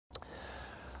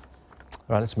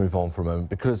Right, let's move on for a moment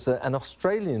because an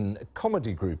Australian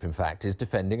comedy group, in fact, is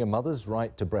defending a mother's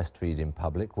right to breastfeed in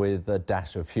public with a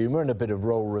dash of humour and a bit of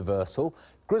role reversal.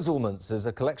 Grizzlements is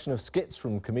a collection of skits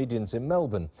from comedians in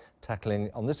Melbourne, tackling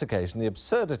on this occasion the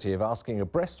absurdity of asking a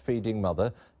breastfeeding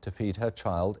mother to feed her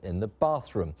child in the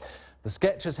bathroom. The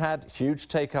sketch has had huge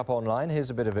take-up online. Here's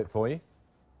a bit of it for you.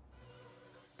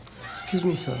 Excuse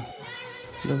me, sir.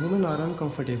 The women are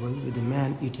uncomfortable with the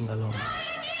man eating alone.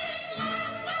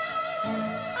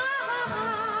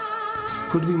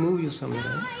 Could we move you somewhere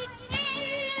else?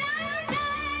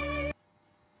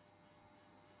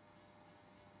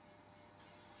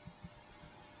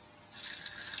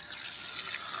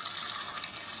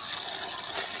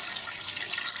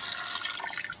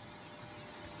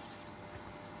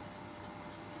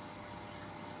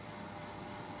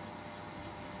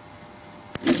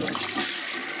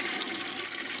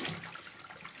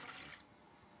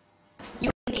 You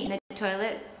want to eat in the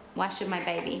toilet? Why should my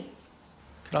baby?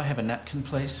 Could I have a napkin,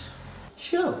 please?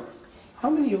 Sure. How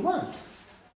many you want?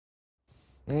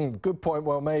 Good point,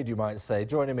 well made, you might say.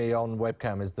 Joining me on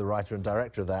webcam is the writer and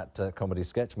director of that comedy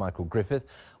sketch, Michael Griffith.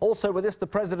 Also with us, the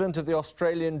president of the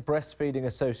Australian Breastfeeding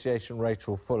Association,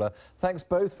 Rachel Fuller. Thanks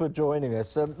both for joining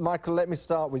us. Michael, let me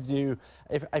start with you,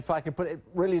 if I can put it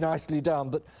really nicely down.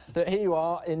 But here you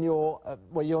are in your,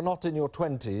 well, you're not in your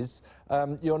 20s.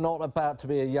 You're not about to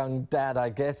be a young dad, I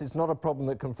guess. It's not a problem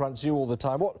that confronts you all the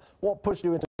time. What pushed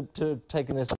you into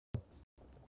taking this up?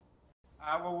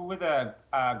 Well, with a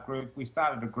group, we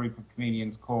started a group of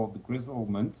comedians called the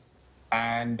Grizzlements,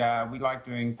 and we like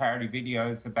doing parody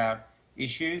videos about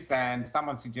issues, and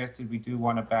someone suggested we do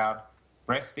one about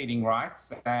breastfeeding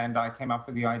rights, and I came up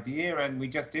with the idea, and we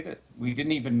just did it. We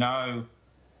didn't even know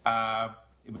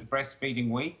it was breastfeeding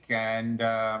week, and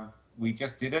we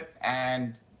just did it,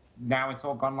 and now it's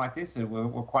all gone like this, and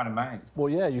we're quite amazed. Well,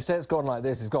 yeah, you say it's gone like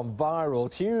this. It's gone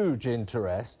viral, huge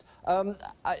interest. Yeah.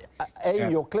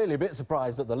 You're clearly a bit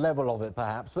surprised at the level of it,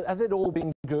 perhaps, but has it all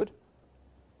been good?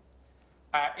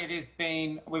 It has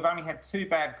been, we've only had 2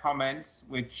 bad comments,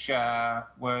 which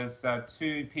was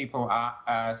 2 people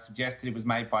suggested it was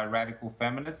made by radical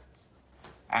feminists.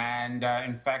 And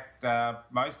in fact,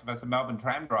 most of us are Melbourne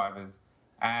tram drivers.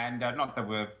 And not that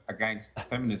we're against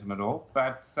feminism at all,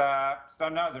 but so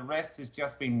no, the rest has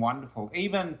just been wonderful.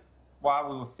 Even while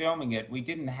we were filming it, we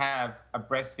didn't have a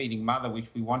breastfeeding mother, which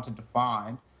we wanted to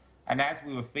find. And as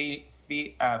we were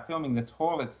filming the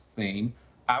toilet scene,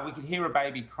 we could hear a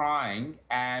baby crying,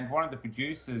 and one of the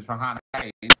producers, Rahana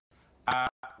Hayes,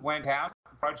 went out,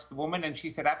 approached the woman, and she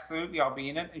said, absolutely, I'll be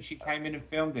in it, and she came in and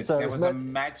filmed it. So there was a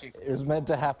magic. It was meant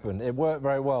to happen. It worked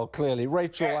very well, clearly.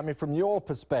 Rachel, Yeah. I mean, from your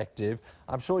perspective,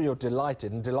 I'm sure you're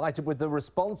delighted, and delighted with the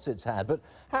response it's had, but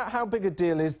how big a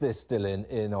deal is this still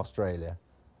in Australia?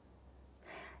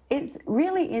 It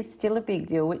really is still a big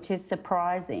deal, which is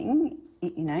surprising,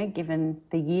 you know, given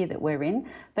the year that we're in.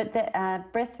 But the,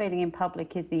 breastfeeding in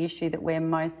public is the issue that we're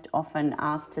most often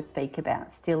asked to speak about.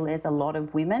 Still, there's a lot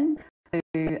of women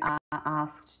who are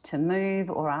asked to move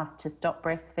or asked to stop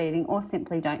breastfeeding or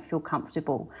simply don't feel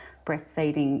comfortable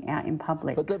breastfeeding out in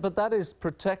public. But that is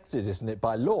protected, isn't it,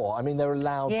 by law? I mean, they're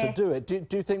allowed Yes. to do it.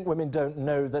 Do you think women don't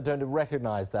know, they don't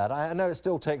recognise that? I know it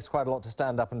still takes quite a lot to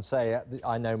stand up and say,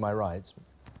 I know my rights.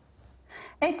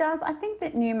 It does. I think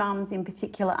that new mums in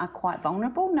particular are quite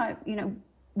vulnerable. No, you know,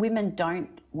 women don't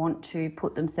want to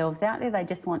put themselves out there. They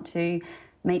just want to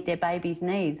meet their baby's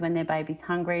needs. When their baby's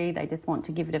hungry, they just want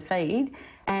to give it a feed.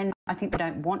 And I think they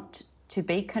don't want to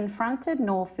be confronted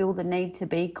nor feel the need to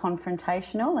be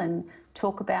confrontational and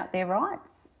talk about their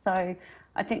rights. So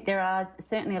I think there are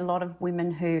certainly a lot of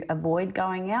women who avoid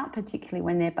going out, particularly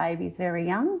when their baby's very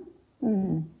young.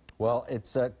 Well,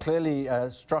 it's clearly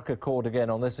struck a chord again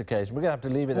on this occasion. We're going to have to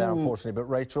leave it there, unfortunately. But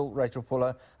Rachel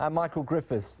Fuller and Michael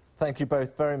Griffith, thank you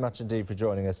both very much indeed for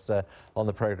joining us on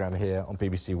the programme here on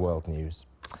BBC World News.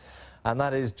 And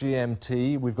that is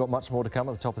GMT. We've got much more to come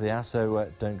at the top of the hour, so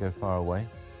don't go far away.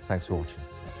 Thanks for watching.